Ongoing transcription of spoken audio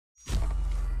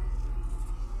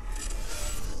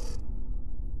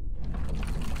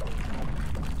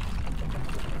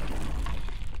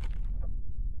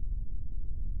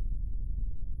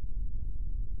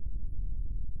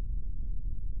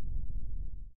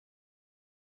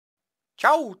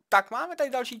Čau, tak máme tady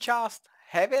další část.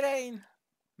 Heavy Rain.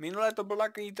 Minule to bylo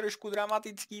takový trošku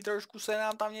dramatický, trošku se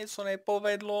nám tam něco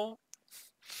nepovedlo.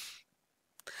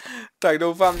 Tak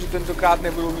doufám, že tentokrát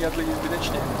nebudou mít lidi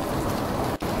zbytečně.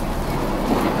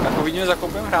 Tak uvidíme, za koho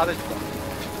budeme hrát teďka.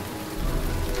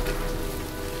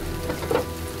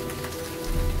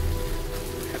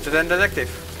 Je to ten detektiv.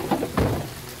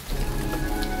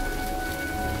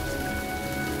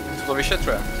 Co to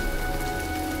vyšetřuje?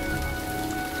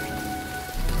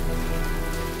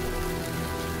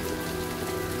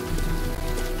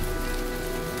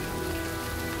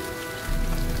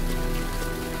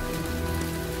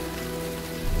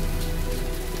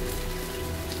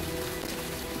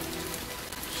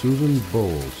 Susan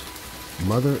Bowles,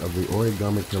 mother of the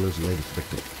origami killer's latest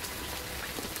victim.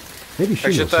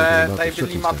 Takže to je tady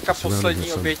bydlí matka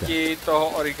poslední oběti toho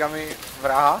origami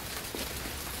vraha.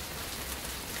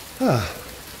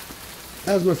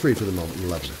 Asthma free for the moment, and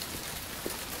loving it.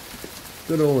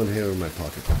 Good old inhaler in my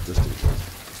pocket, just in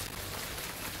case.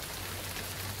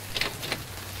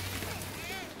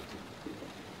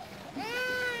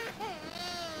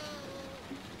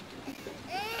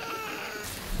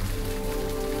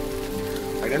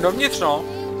 Tak jdem dovnitř, no.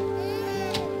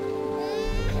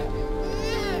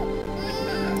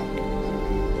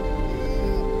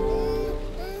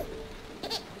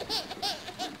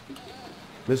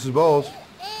 Mrs. Bowles?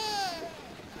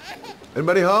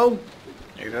 Anybody home?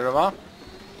 Někde doma?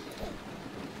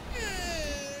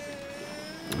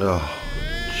 Oh,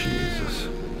 Jesus.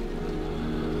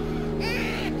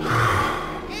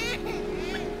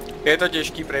 Je to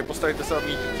těžký, prej, postavíte se o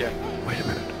mý dítě. Wait a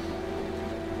minute.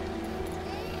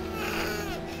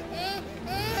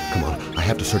 Come on, I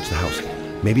have to search the house.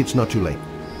 Maybe it's not too late.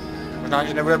 Možná,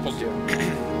 že nebude pozdě.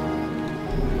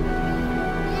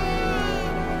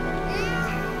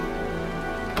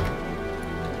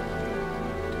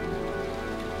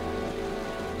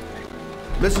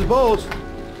 Mrs. Bowles?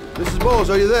 Mrs. Bowles,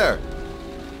 are you there?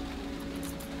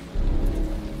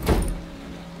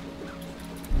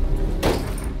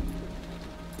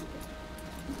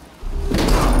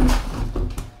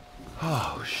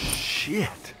 Oh,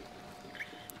 shit.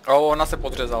 Oh, ona se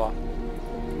podřezala.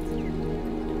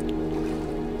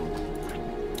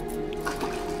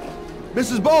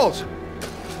 Mrs. Bowles!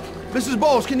 Mrs.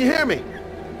 Bowles, can you hear me?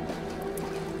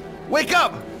 Wake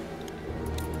up!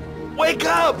 Wake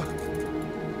up!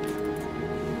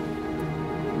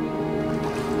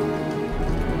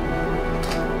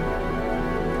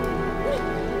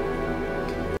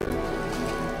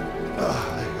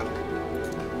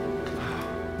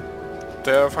 To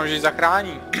je, doufám, že ji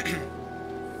zachrání.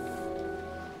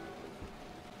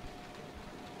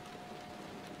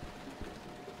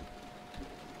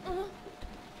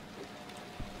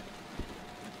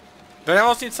 Do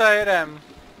nemocnice jedem.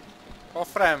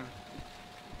 Kofrem.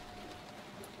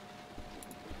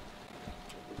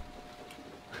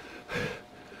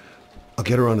 I'll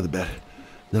get her onto the bed,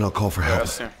 then I'll call for help.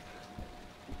 Jasně.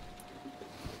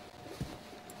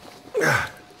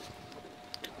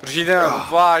 Držíte na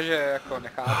váže, jako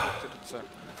necháte ty ruce.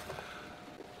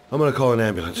 I'm gonna call an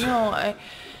ambulance. No,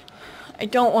 I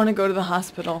don't want to go to the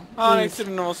hospital. A nechci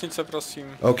do nemocnice,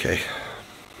 prosím. Okay.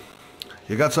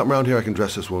 You got something around here I can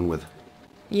dress this wound with?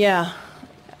 Yeah,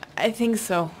 I think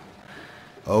so.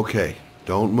 Okay,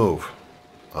 don't move.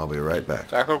 I'll be right back.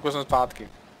 Tak chvilku jsem zpátky.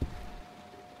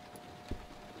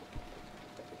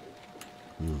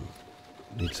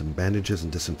 Need some bandages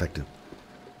and disinfectant.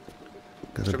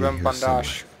 Gotta be Potřebujeme here somewhere.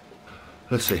 bandáž.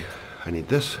 Let's see. I need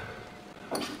this,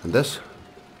 and this,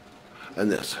 and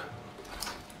this.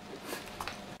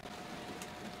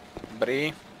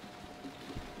 Dobrý.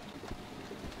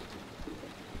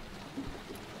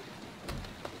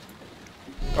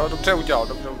 To dobře udělal,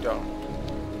 dobře udělal.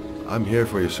 I'm here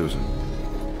for you, Susan.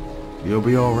 You'll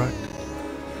be all right.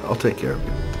 I'll take care of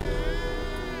you.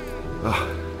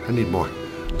 I need more.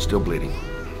 Still bleeding.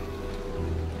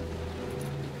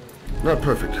 Not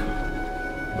perfect,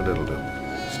 but it'll do.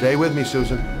 Stay with me,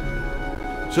 Susan.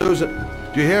 Susan,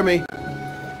 do you hear me?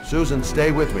 Susan,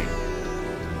 stay with me.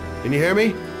 Can you hear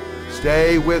me?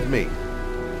 Stay with me.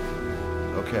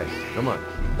 Okay, come on.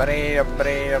 Dobrý,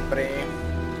 dobrý, dobrý.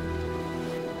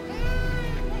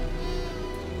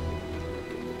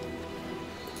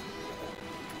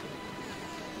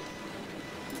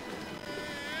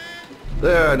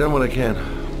 There, I done what I can.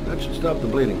 That should stop the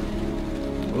bleeding.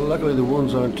 Well, luckily the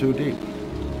wounds aren't too deep.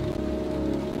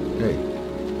 Hey,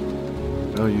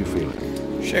 how are you feeling?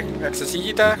 Jak se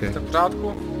cítíte? Okay. Jste v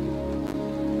pořádku?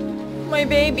 My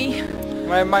baby.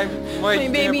 Moje My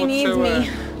dítě baby needs potřebuje. me.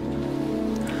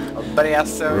 Dobrý, já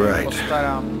se Right.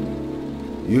 postarám.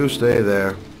 You stay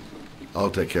there. I'll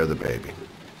take care of the baby.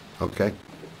 Okay?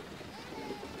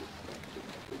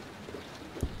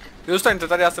 Zůstaňte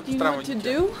tady, já se Do you postarám know o what to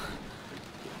dítě. do?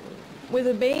 With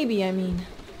a baby, I mean.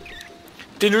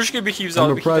 Ty nůžky bych jí vzal,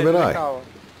 I'm a bych jí tady private eye. nechal.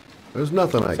 There's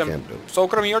nothing I Jsem can't do.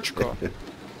 soukromý očko.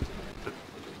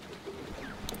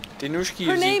 Ty nůžky jí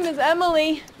Her vzít. name is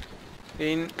Emily.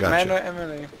 Její Gotcha. jméno je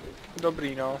Emily.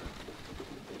 Dobrý, no.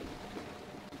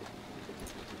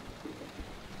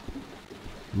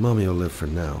 Mommy will live for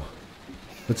now.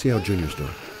 Let's see how Junior's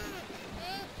doing.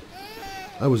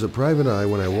 I was a private eye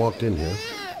when I walked in here,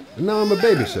 and now I'm a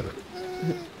babysitter.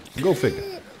 Go figure.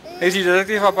 Nejdřív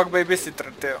detektiv a pak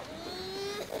babysitter, tyjo.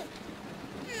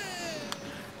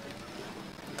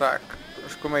 Tak,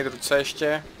 trošku mít ruce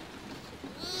ještě.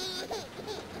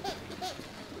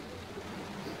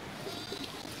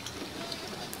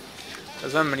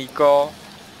 Vezmeme mlíko.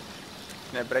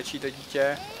 Nebrečí to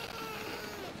dítě.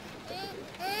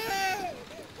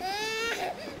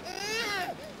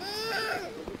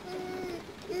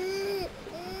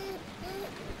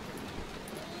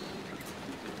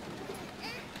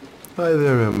 Hi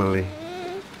there, Emily.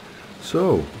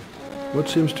 So, what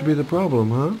seems to be the problem,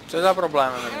 huh? Co je za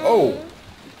problém, Emily? Oh,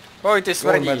 Oj, ty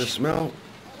going by the smrdíš. smell,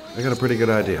 I got a pretty good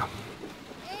idea.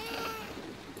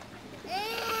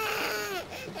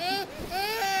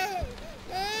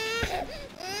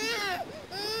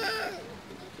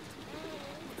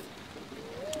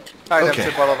 Tak jdem Okay.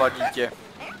 přebalovat dítě.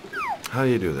 How do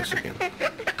you do this again?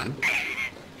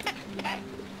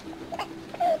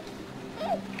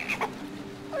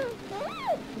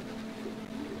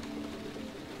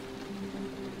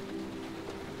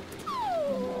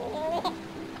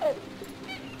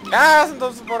 Já jsem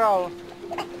to zboral.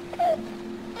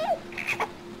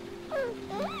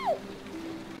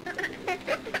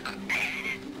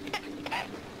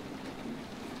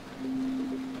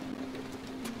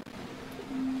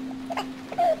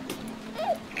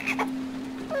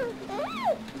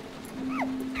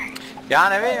 Já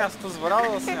nevím, já jsem to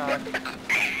zboral zase nějak.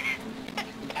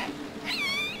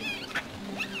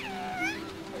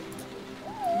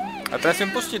 A to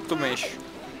nesmím pustit tu myš.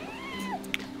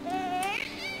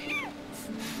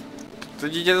 To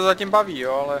dítě to zatím baví,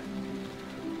 jo, ale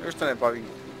už to nebaví.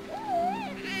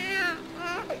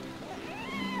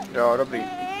 Jo, dobrý.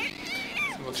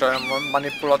 Jsem potřeboval jenom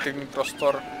manipulativní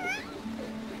prostor.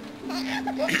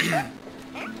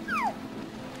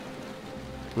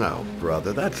 No,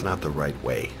 brother, that's not the right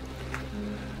way.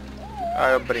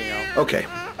 A dobrý, no. Okay.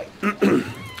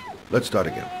 Let's start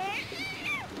again.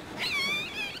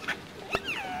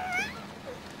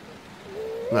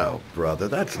 No, brother,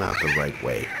 that's not the right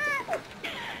way.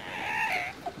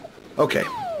 Okay.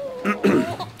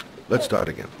 Let's start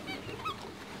again.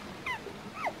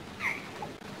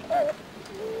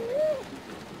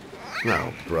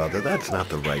 No, brother, that's not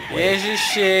the right way.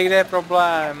 Ježiši, kde je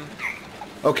problém?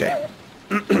 Okay.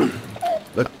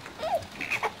 Let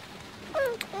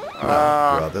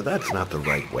No, brother, that's not the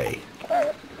right way.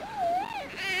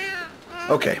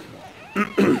 Okay.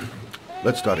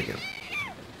 Let's start again.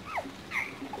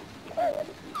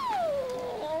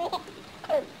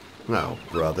 No,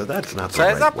 brother, that's not the Co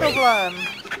je za right way. problém?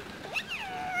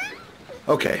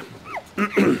 Okay.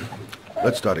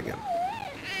 Let's start again.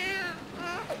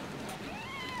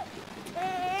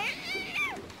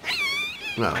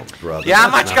 No, brother. Já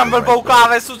that's mačkám not the blbou right way.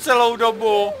 klávesu celou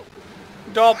dobu.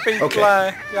 Do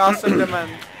pytle, já jsem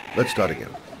dement. Let's start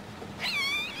again.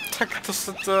 Tak to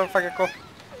fakt jako...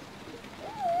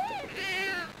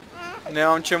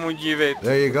 Nemám čemu divit.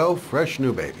 There you go, fresh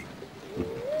new baby.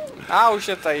 A už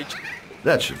je tady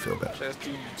That should feel better.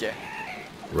 čerstvý dítě.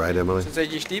 Right, Emily? Se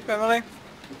cítíš líp, Emily?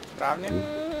 Správně?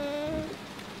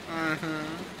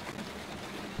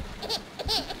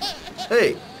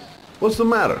 Hey, what's the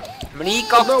matter?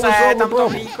 Mlíko That was all chce, the tam to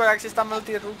problem. mlíko, jak jsi tam myl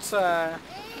ty ruce.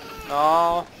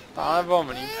 No, tam bylo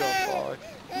mlíko, pojď.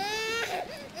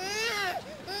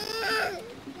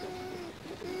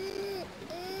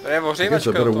 Tady je I guess I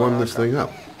ohřívačka better do toho warm this nějaká. thing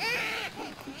up.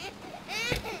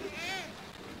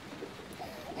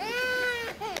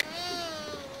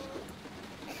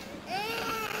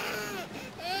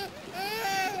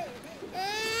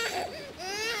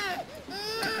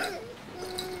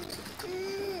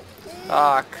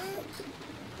 Tak.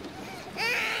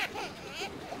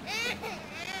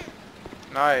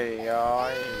 No jo,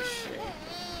 ježiši.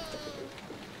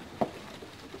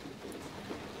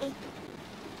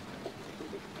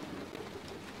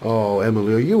 Oh,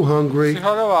 Emily, are you hungry? Jsi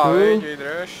hladová, Hmm? viď,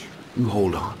 vydrž. You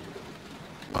hold on.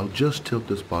 I'll just tilt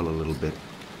this bottle a little bit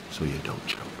so you don't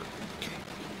choke. Okay.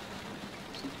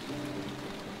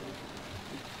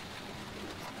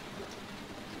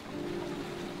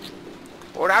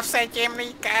 Udav se tím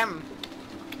mlíkem.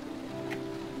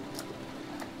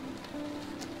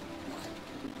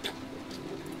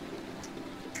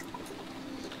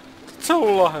 Co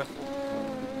úlohy?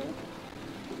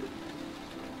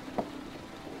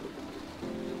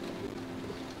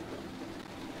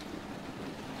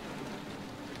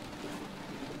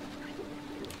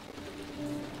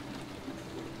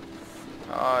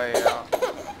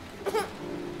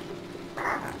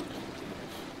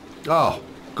 Oh,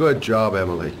 good job,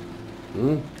 Emily.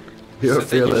 You're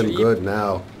feeling good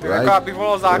now, right? Abych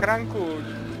volal záchranku.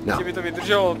 Now, By to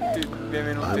vydrželo ty 2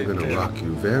 minuty. I'm gonna rock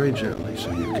you very gently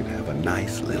so you can have a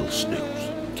nice little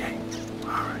snooze. Okay?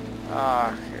 All right.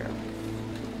 Ach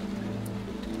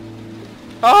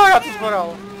jo. Já to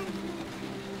zboral.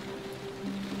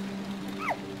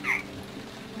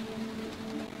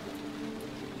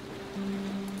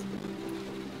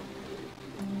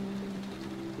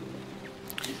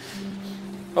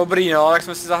 Dobrý no, tak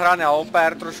jsme si zahráli na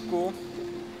oper trošku.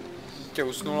 Tě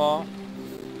usnulo.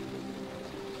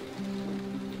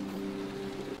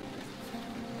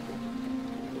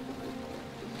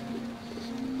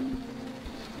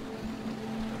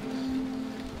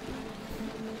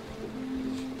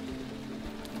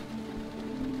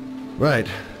 Right.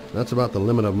 That's about the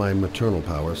limit of my maternal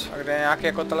powers. A kde je nějaký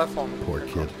jako telefon? Poor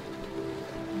kid.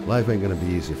 Life ain't gonna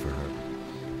be easy for her.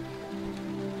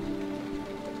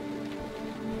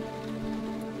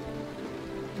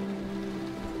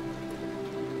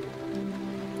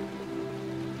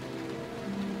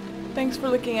 Thanks for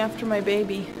looking after my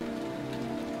baby.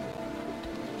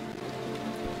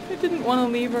 I didn't want to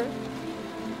leave her.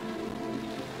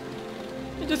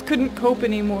 I just couldn't cope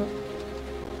anymore.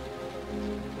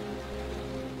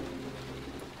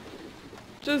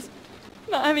 Just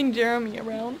not having Jeremy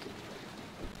around.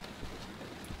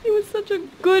 He was such a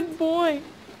good boy.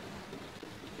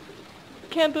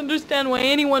 Can't understand why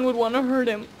anyone would want to hurt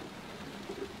him.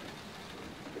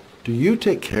 Do you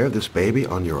take care of this baby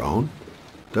on your own?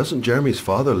 Doesn't Jeremy's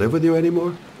father live with you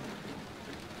anymore?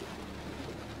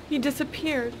 He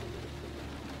disappeared.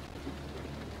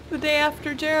 The day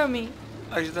after Jeremy.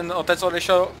 Takže ten otec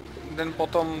odešel den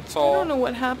potom, co... I don't know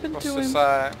what happened to him.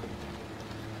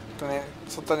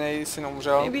 Co ten její syn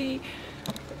umřel.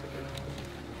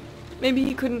 Maybe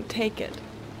he couldn't take it.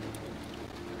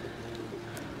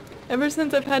 Ever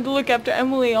since I've had to look after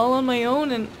Emily all on my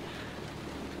own and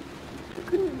I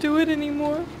couldn't do it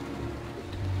anymore.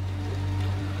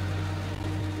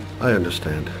 I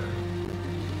understand.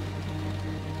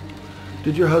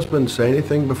 Did your husband say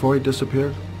anything before he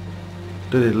disappeared?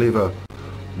 Did he leave a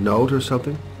note or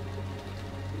something?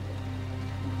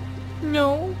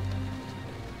 No.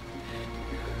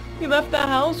 He left the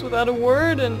house without a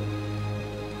word and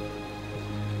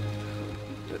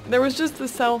there was just the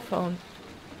cell phone.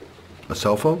 A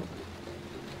cell phone?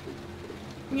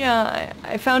 Yeah,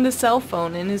 I found a cell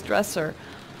phone in his dresser.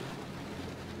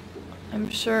 I'm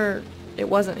sure it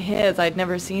wasn't his. I'd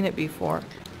never seen it before.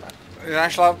 I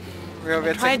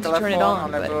tried to turn it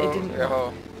on, but it didn't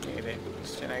work.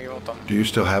 Do you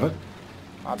still have it?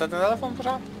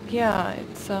 Yeah,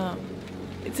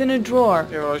 it's in a drawer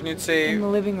in the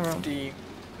living room. You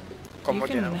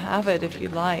can have it if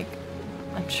you'd like.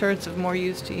 I'm sure it's of more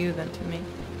use to you than to me.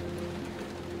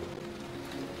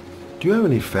 Do you have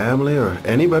any family or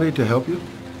anybody to help you?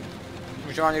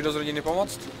 Může vám někdo z rodiny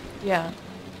pomoct? Yeah.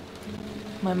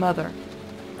 My mother.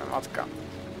 Matka.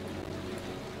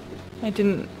 I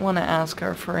didn't want to ask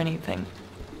her for anything.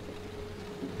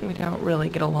 We don't really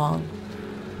get along.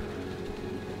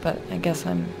 But I guess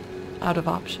I'm out of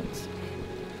options.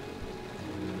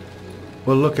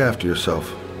 Well, look after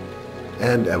yourself.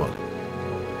 And Emily.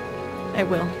 I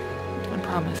will. I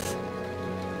promise.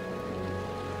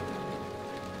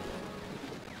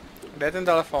 Kde je ten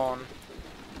telefon?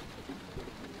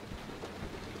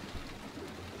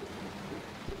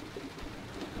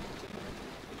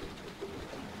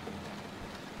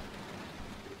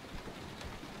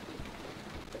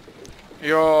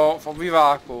 Jo, v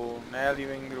obýváku, ne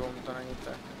living room, to není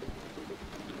to.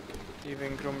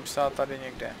 Living room psal tady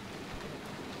někde.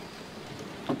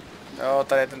 Jo,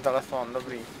 tady je ten telefon,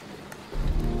 dobrý.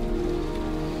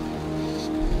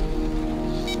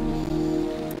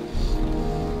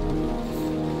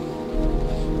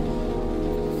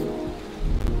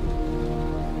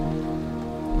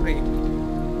 Dobrý.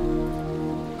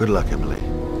 Good luck, Emily.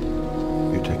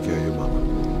 You take care of your mama.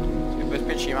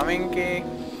 Bezpečí maminky.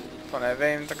 To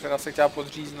nevím, tak teda se chtěla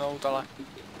podříznout, ale...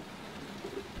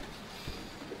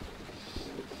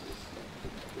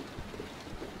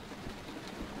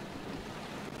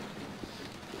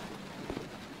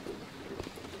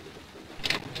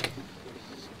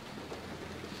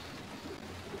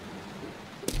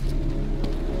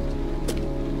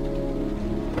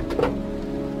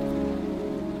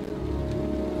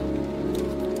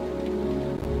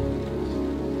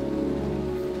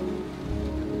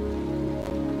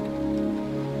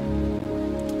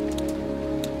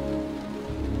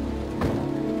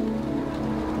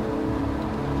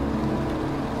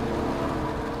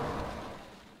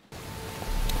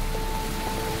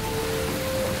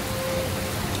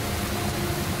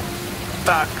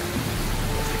 Tak.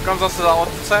 Teďkon zase za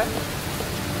otce.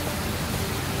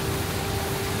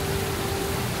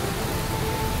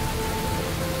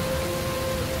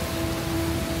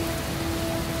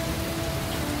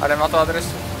 A jdem na tu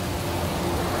adresu.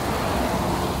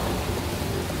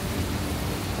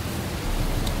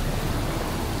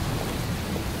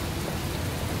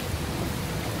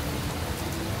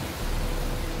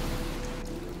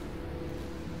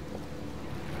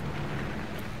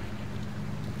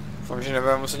 Doufám, že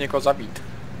nebudeme muset někoho zabít.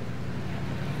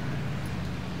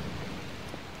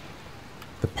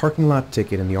 The parking lot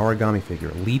ticket and the origami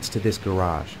figure leads to this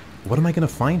garage. What am I gonna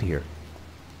find here?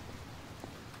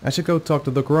 I should go talk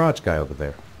to the garage guy over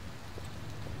there.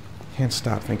 Can't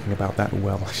stop thinking about that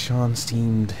well. Sean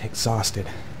seemed exhausted.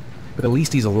 But at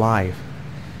least he's alive.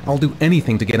 I'll do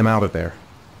anything to get him out of there.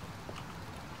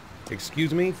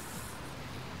 Excuse me?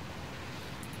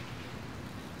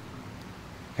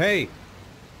 Hey!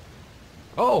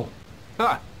 Oh!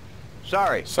 Huh.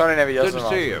 Sorry. Sorry, neviděl Good jsem to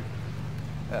vás. see you.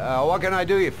 What can I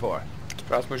do you for? Co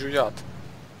pro vás můžu dělat?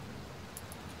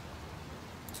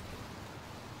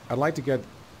 I'd like to get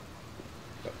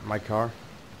my car.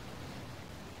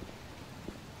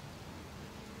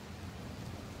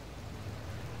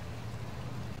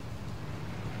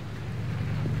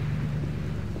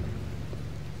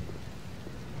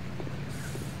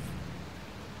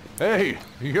 Hey,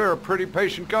 you're a pretty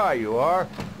patient guy, you are.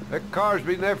 That car's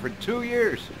been there for 2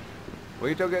 years.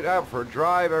 We took it out for a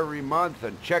drive every month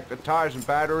and checked the tires and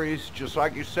batteries, just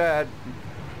like you said.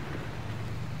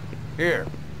 Here,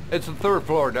 it's the 3rd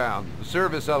floor down. The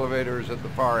service elevator is at the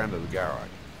far end of the garage.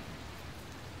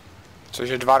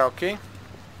 Cože 2 roky?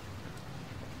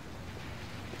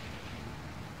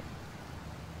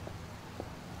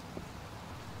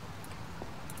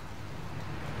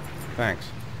 Thanks.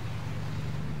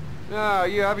 Now,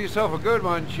 you have yourself a good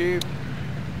one, Chief.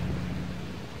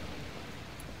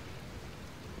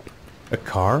 A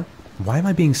car? Why am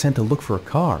I being sent to look for a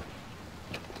car?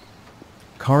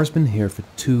 Car's been here for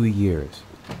 2 years.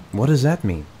 What does that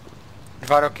mean?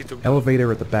 2 roky tu.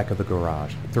 Elevator at the back of the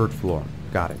garage. 3rd floor.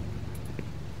 Got it.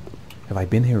 Have I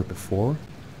been here before?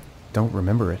 Don't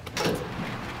remember it.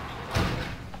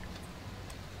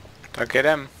 Tak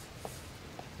jedem.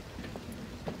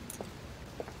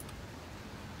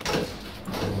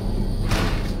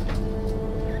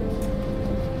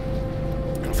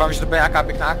 Doufám, že to bude nějaká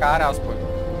pěkná kára aspoň.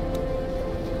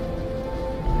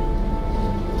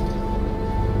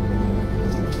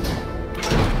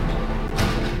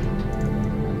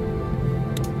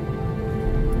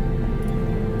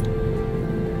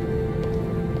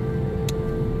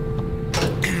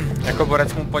 Jako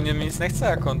borec mu po něm nic nechce,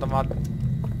 jako on tam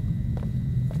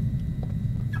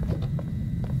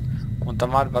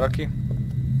má 2 roky.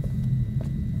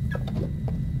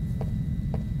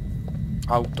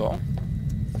 Auto.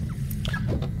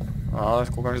 Ale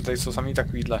koukám, že tady jsou samý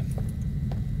takovýhle.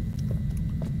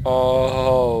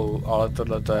 Ale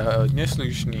tohle to je hodně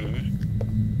slušný.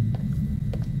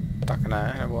 Tak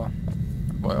ne, nebo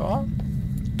jo?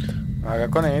 Tak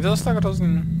jako není to zase tak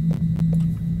hrozný.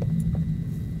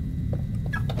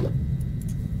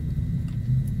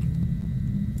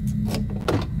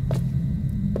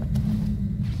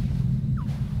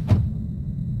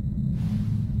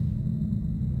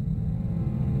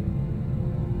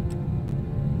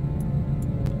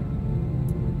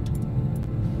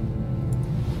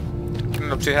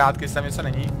 Do přihrádky tam něco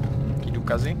není? Jaký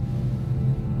důkazy?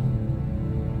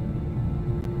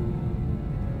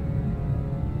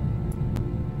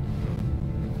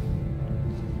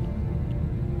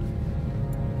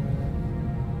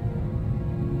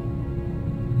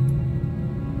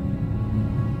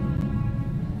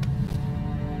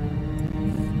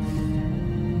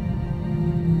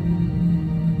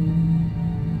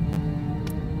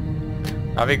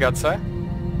 Navigace?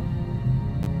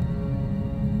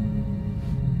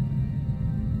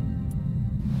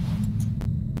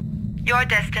 Your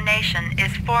destination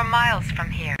is 4 miles from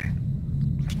here.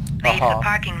 Leave the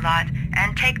parking lot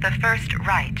and take the first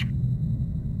right.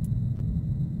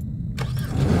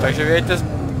 Takže vyjeďte z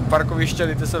parkoviště,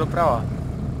 dejte se doprava.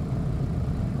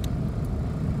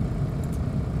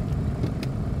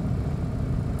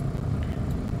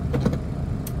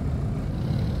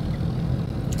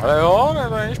 Ale jo, ne,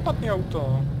 to není špatný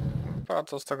auto. Vypadá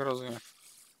to tak hrozně.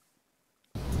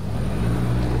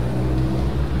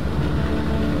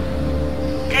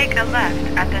 Take a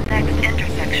left at the next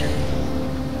intersection.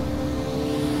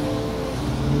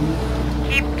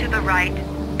 Keep to the right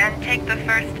and take the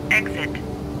first exit.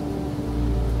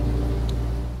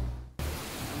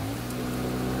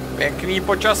 Pěkný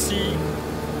počasí.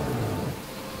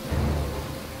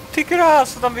 Ty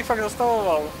krás, tam bych fakt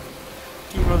zastavoval.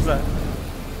 Tý vlze.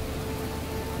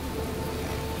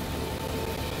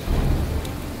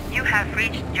 You have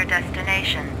reached your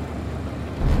destination.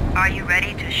 Are you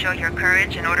ready to show your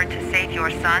courage in order to save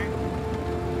your son?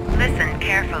 Listen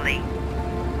carefully.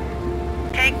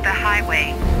 Take the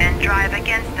highway and drive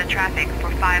against the traffic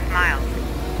for 5 miles.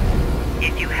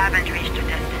 If you haven't reached your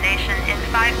destination in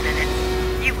 5 minutes,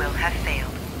 you will have failed.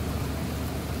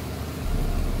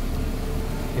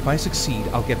 If I succeed,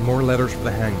 I'll get more letters for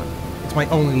the hangman. It's my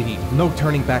only need. No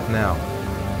turning back now.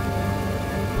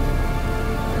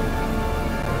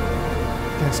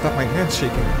 I can't stop my hands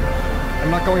shaking.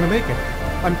 I'm not going to make it.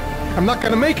 I'm not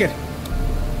going to make it.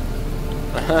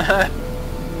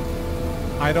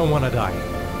 I don't want to die.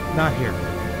 Not here.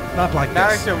 Not like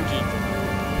this.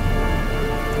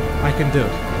 I can do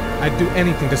it. I'd do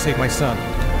anything to save my son.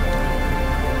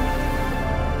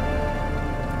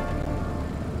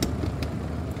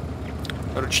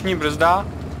 Ruční brzda.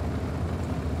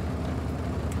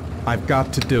 I've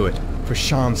got to do it. For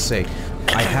Sean's sake.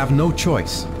 I have no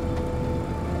choice.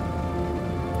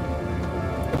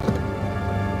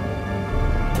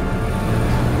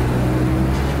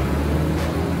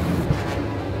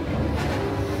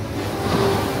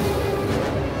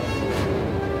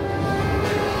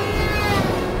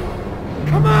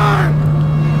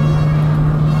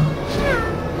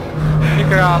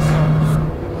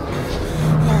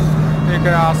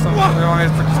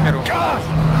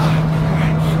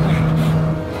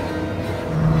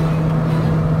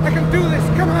 I can do this,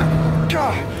 come on!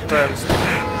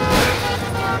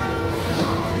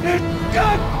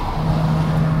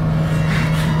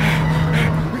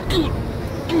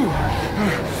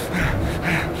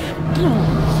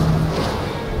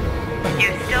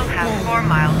 You still have 4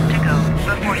 miles to go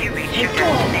before you reach your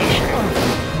destination.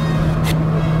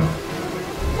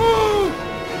 Move!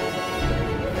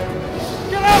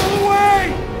 Get out of the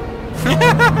way!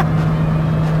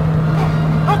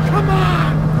 Oh, come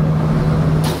on!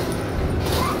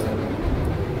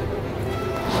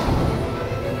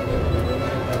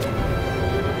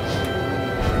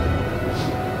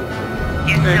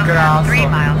 You still have 3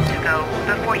 miles to go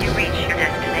before you reach your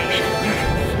destination.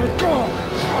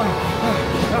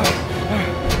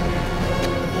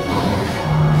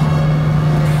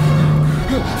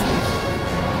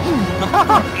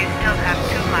 You still have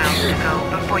 2 miles to go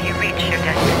before you reach your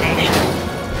destination.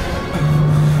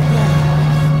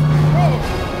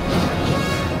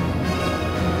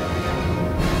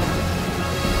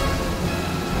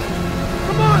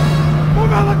 Come on!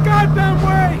 Move out of the goddamn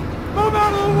way! Move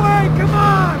out of the way! Come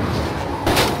on!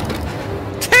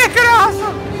 Ty krása!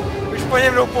 Už po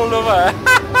něm jdou poldové.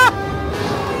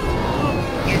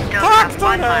 You still have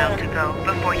 1 mile to go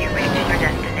before you reach your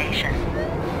destination.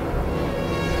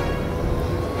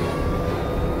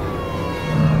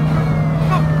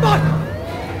 Oh, fuck!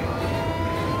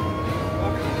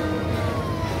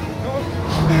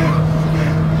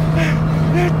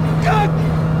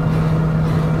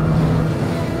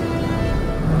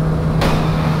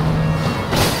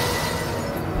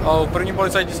 Oh, první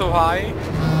policajti jsou v háji.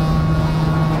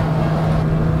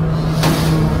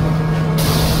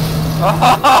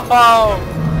 Oh,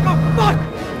 fuck!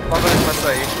 Bavili jsme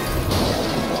se jich.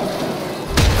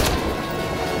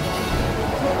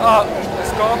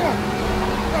 Dnesko.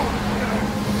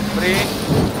 Dobrý.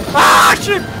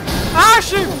 Shit!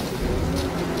 Shit!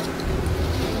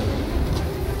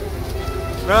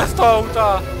 Vylez toho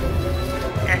auta.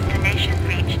 Destination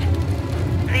reached.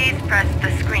 Please press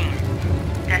the screen.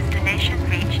 Destination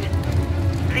reached.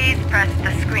 Please press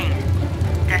the screen.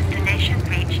 Destination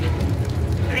reached.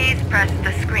 Please press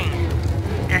the screen.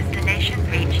 Destination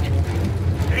reached.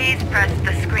 Please press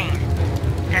the screen.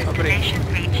 Destination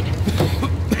reached.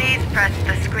 Please press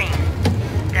the screen.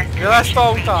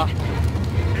 Destination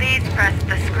reached. Please press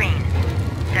the screen.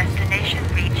 Destination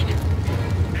reached.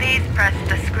 Please press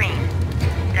the screen.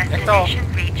 Destination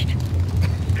reached.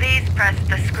 Please press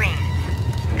the screen.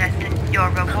 Your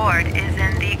reward is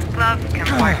in the glove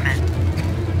compartment.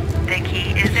 The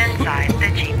key is inside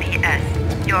the GPS.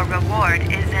 Your reward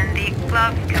is in the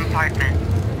glove compartment.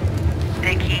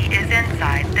 The key is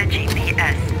inside the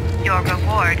GPS. Your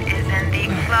reward is in the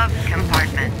glove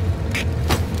compartment.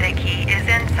 The key is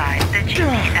inside the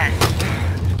GPS.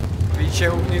 Klíče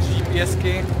uvnitř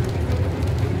GPSky.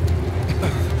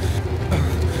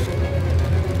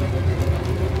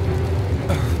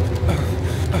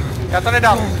 Já to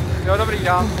nedám. Jo, dobrý,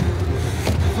 dám.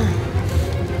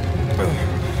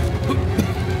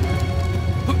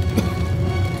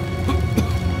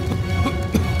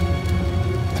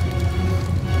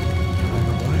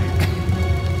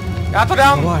 Já to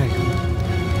dám.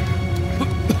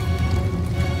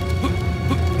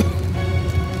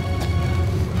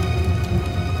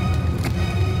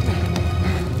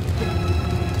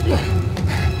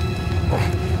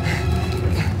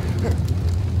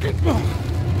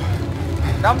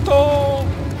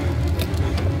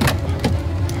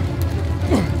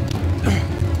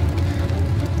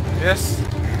 Yes.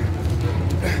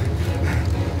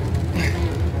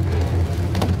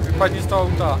 Vypadni z toho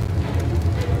auta.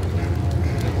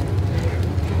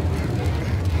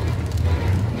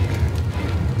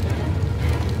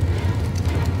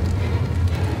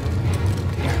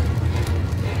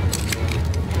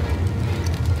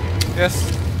 Yes.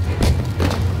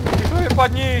 Rychle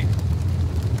vypadni.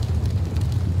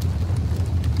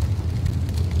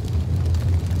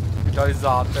 Vydali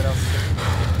záter asi.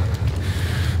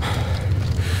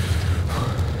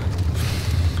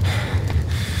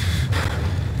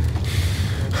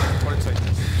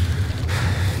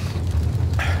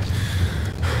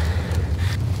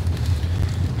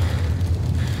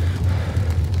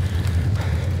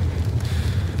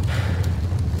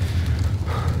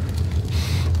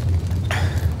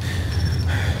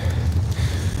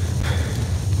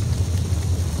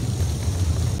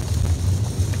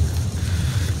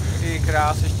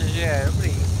 Krás ještě žije,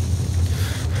 dobrý.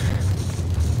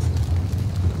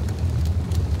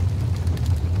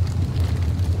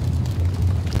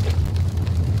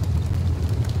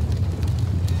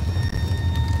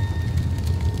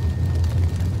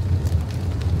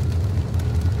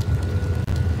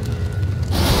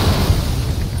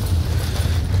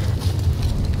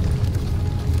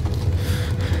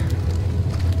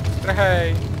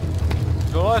 Trhej,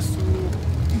 do lesu.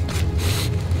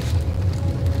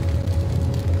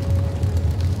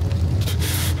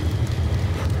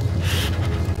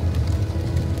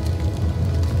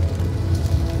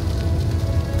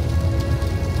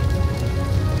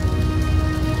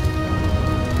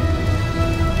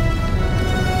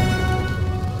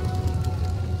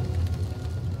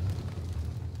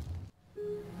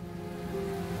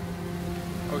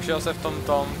 Užil se v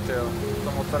tom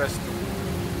motorestu.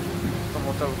 V tom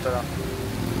hotelu teda.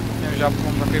 Nevím, že já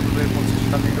mám takový blbý pocit,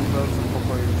 že tam někdo byl v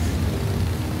pokoji už.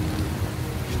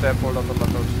 Že to je polda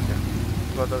tohleto určitě.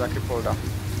 Tohle je taky polda.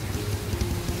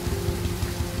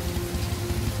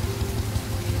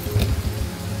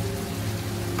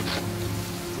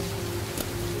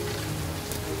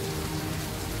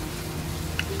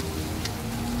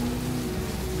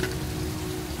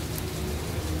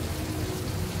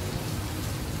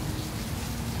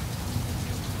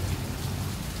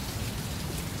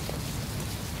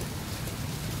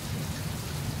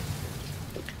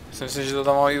 Myslím si, že to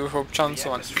tam mají už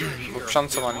občancovaný.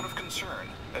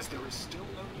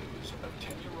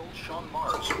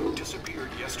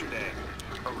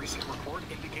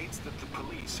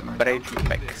 Brady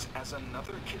Beck.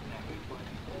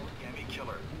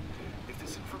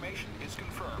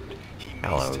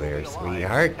 Hello there,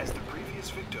 sweetheart.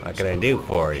 What can I do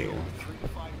for you?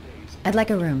 I'd like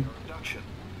a room.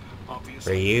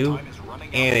 For you?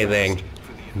 Anything.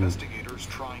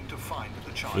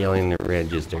 Feeling the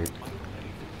register.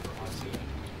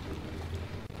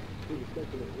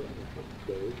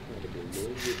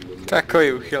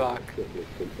 Takový uchylák.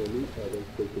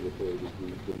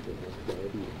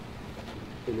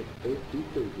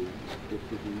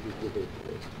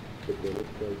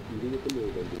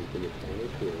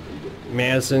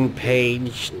 Madison,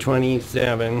 page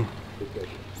 27.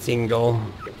 Single.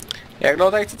 Jak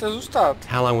dlouho tady chcete zůstat?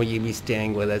 How long will you be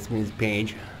staying with us, Miss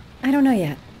Page? I don't know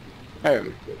yet.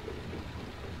 Nevím.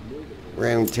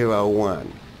 Room 201.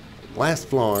 Last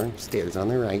floor, stairs on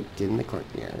the right in the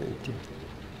courtyard.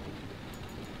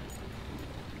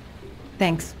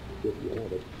 Thanks.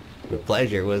 The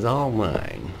pleasure was all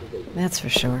mine. That's for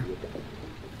sure.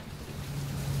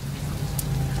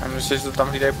 Já myslím, že to tam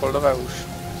hlídají poldové už.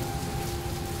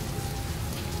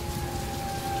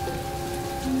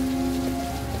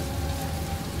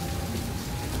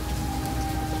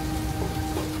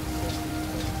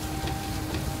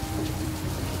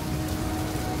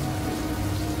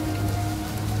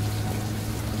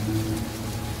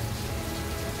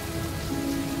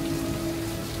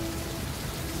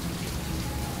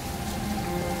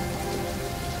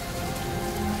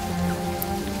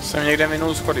 Jsem někde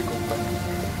minul schody, koukám.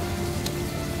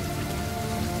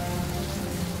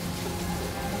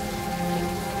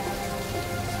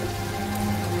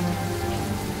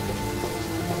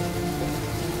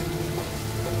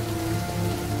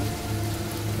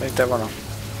 Tady to je ono.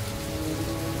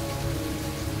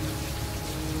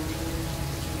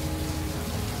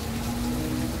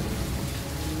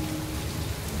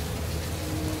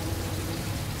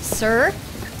 Sir?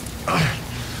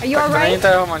 Are you Tak to není alright? ta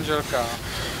jeho manželka.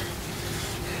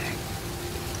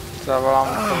 Zavolám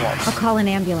pomoc. I'll call an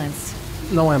ambulance.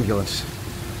 No ambulance.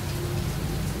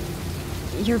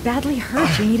 You're badly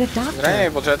hurt. You need a doctor.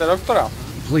 Zřejmě potřebujete doktora.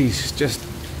 Please, just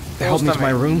help me to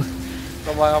my room.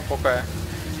 Tohle jeho pokoje.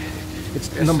 It's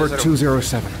number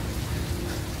 207.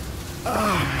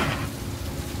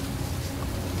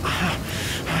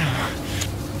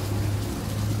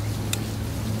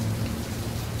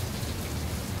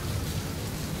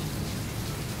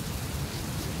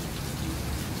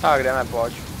 Tak jdeme,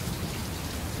 pojď.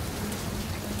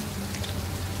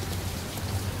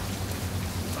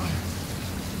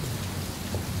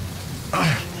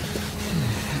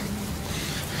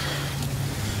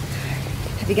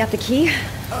 Have you got the key?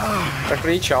 Tak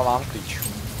klíč, jo, mám klíč.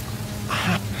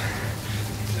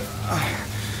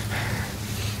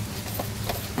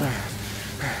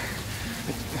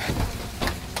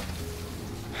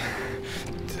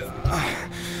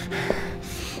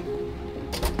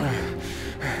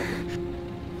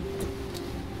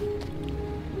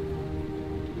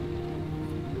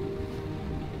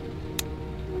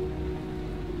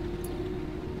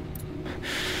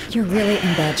 You're really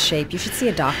in bad shape. You should see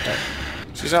a doctor.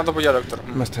 Musí se na to podívat, doktor.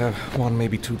 Must have one,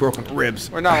 maybe two broken ribs.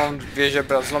 Možná mám 2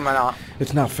 žebra zlomená.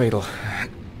 It's not fatal.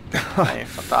 Není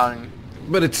fatální.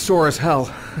 But it's sore as hell.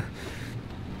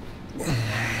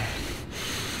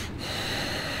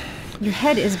 Your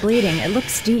head is bleeding. It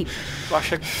looks deep.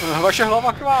 Vaše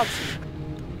hlava krvácí.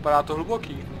 Vypadá to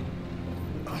hluboký.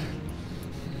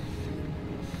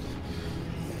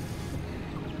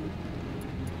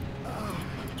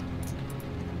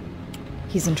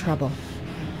 He's in trouble.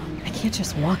 I can't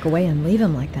just walk away and leave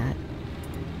him like that.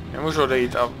 Nemůžu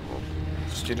odejít a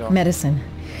pustit do... Medicine.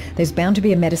 There's bound to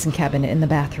be a medicine cabinet in the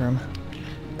bathroom.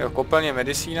 Jo, koupelně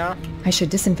medicína. I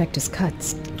should disinfect his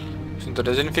cuts. Musím to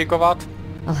dezinfikovat.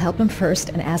 I'll help him first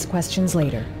and ask questions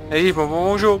later. Nejdřív mu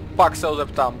pomůžu, pak se ho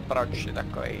zeptám, proč je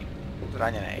takový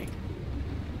zraněný.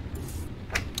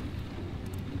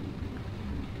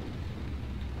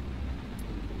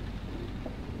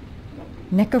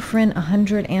 Necophren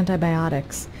 100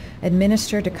 antibiotics,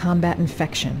 administered to combat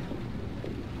infection.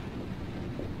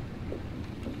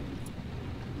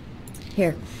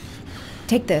 Here,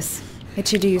 take this. It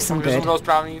should do you some good.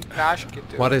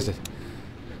 What is it?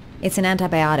 It's an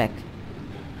antibiotic.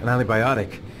 An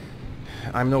antibiotic?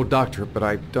 I'm no doctor, but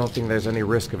I don't think there's any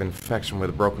risk of infection with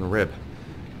a broken rib.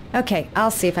 Okay,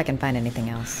 I'll see if I can find anything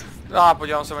else.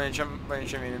 Podívám se o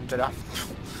něčem jiným teda.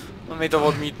 On mi to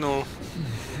odmítnul.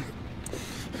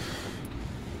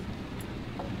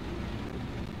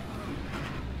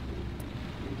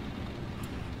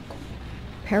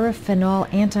 Paraphenol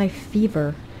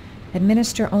anti-fever.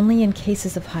 Administer only in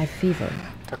cases of high fever.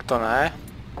 Tak to ne.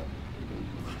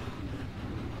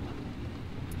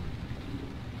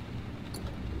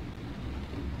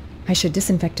 I should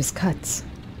disinfect his cuts.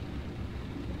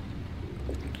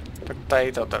 Tak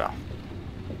tady to teda.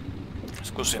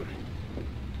 Zkusím.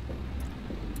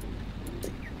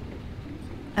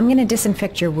 I'm gonna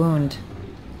disinfect your wound.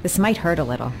 This might hurt a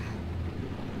little.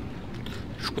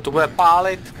 Trošku to bude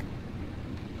pálit.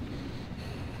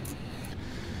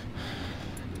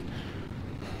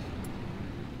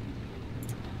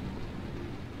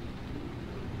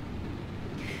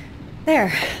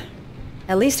 There.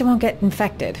 At least it won't get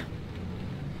infected.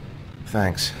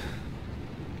 Thanks.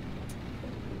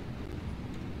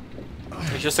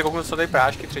 Ještě se kouknu, co tady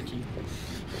prášky třetí.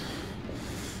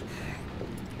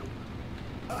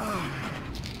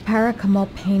 Paracetamol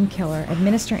painkiller.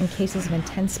 Administer in cases of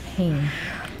intense pain.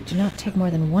 Do not take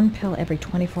more than 1 pill every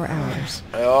 24 hours.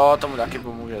 Jo, tomu taky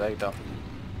pomůže tady to.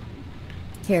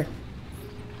 Here.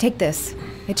 Take this.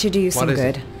 It should do you some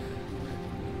good.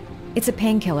 It's a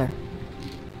painkiller.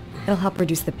 It'll help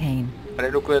reduce the pain.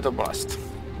 Redukuje to bolest.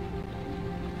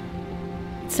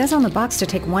 It says on the box to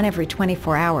take 1 every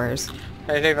 24 hours.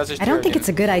 I don't think it's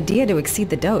a good idea to exceed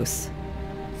the dose.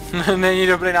 Není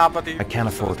dobrý nápad. I can't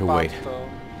afford to wait.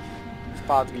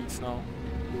 Spát víc, no.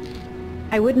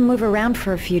 I wouldn't move around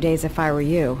for a few days if I were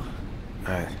you.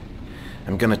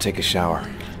 I'm gonna take a shower.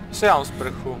 Si dám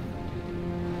sprchu.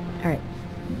 All right.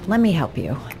 Let me help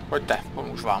you. Pojďte,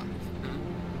 pomůžu vám.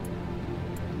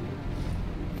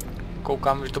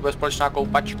 Koukám, že to bude společná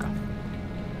koupačka.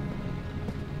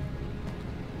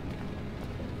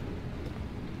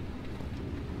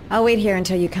 I'll wait here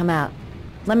until you come out.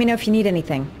 Let me know if you need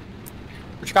anything.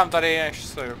 Počkám tady, než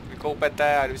se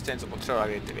vykoupete a kdybyste něco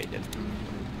potřebovali, dejte vědět.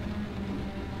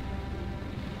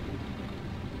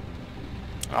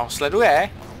 No, sleduje.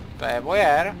 To je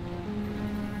voyeur.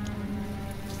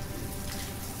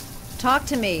 Talk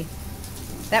to me.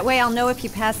 That way I'll know if you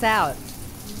pass out.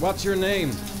 What's your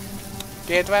name?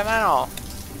 Jaké je tvoje jméno?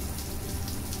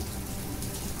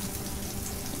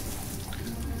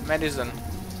 Madison.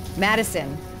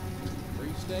 Madison. Are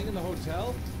you staying in the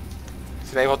hotel?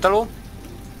 Jsi tady v hotelu?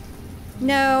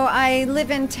 No, I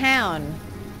live in town.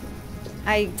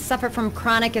 I suffer from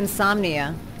chronic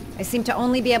insomnia. I seem to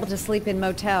only be able to sleep in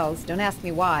motels. Don't ask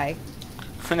me why.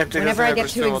 Whenever I get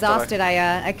too exhausted,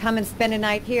 I come and spend a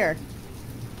night here.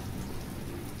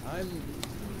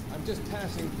 I'm just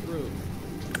passing through.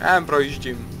 Já jen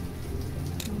projíždím.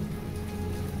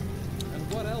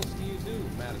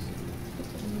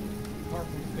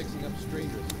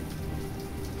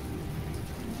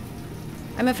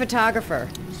 I'm a photographer.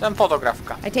 Jsem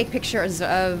fotografka. I take pictures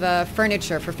of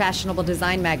furniture for fashionable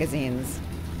design magazines.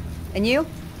 And you?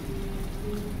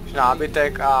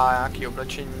 Nábytek a nějaký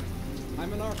oblečení.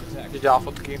 Když dělá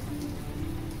fotky.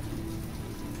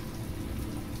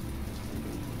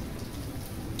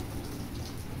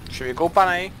 Už je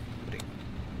vykoupanej.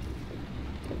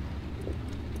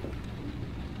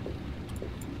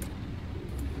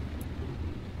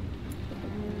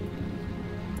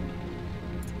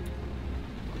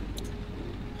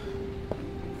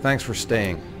 Thanks for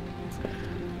staying.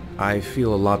 I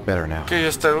feel a lot better now.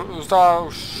 Že jste zůstala,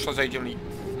 už se cítím líp.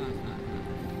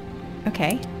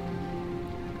 Okay.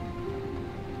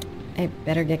 I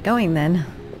better get going then.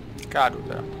 Kádu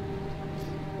teda.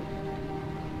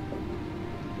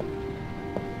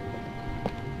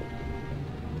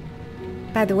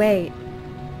 By the way,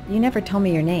 you never told me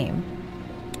your name.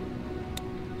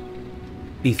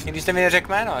 Ethan. Když jste mi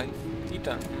neřekl jméno,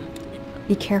 Ethan.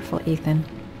 Be careful, Ethan.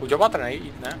 Buď opatrnej,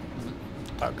 jít, ne?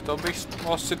 Tak to bych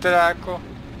mohl si teda jako...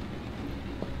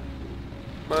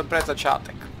 Bude prý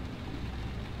začátek.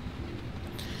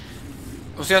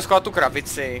 Musíme schovat tu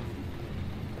krabici.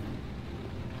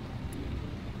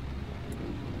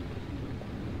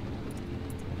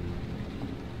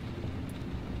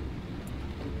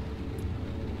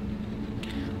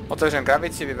 Otevřeme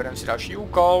krabici, vybereme si další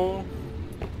úkol.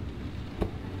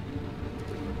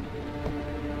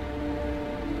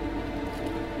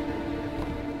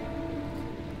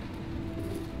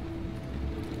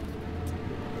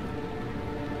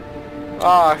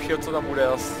 Ach jo, co tam bude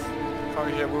asi.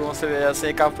 Doufám, že budu muset jít asi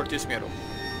někam v protisměru.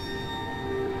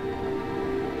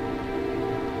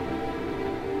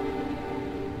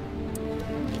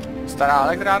 Stará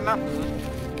elektrárna.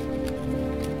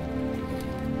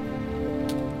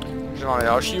 Takže máme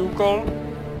další úkol.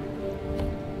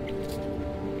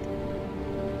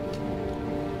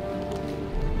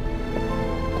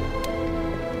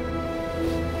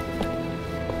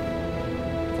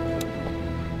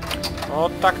 No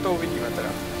tak to uvidíme teda.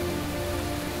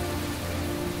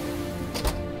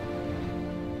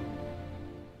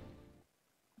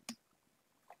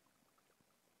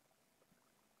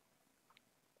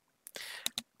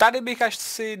 Tady bych až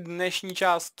si dnešní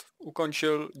část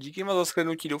ukončil. Díky moc za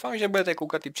shlédnutí, doufám, že budete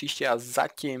koukat i příště a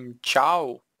zatím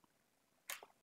čau.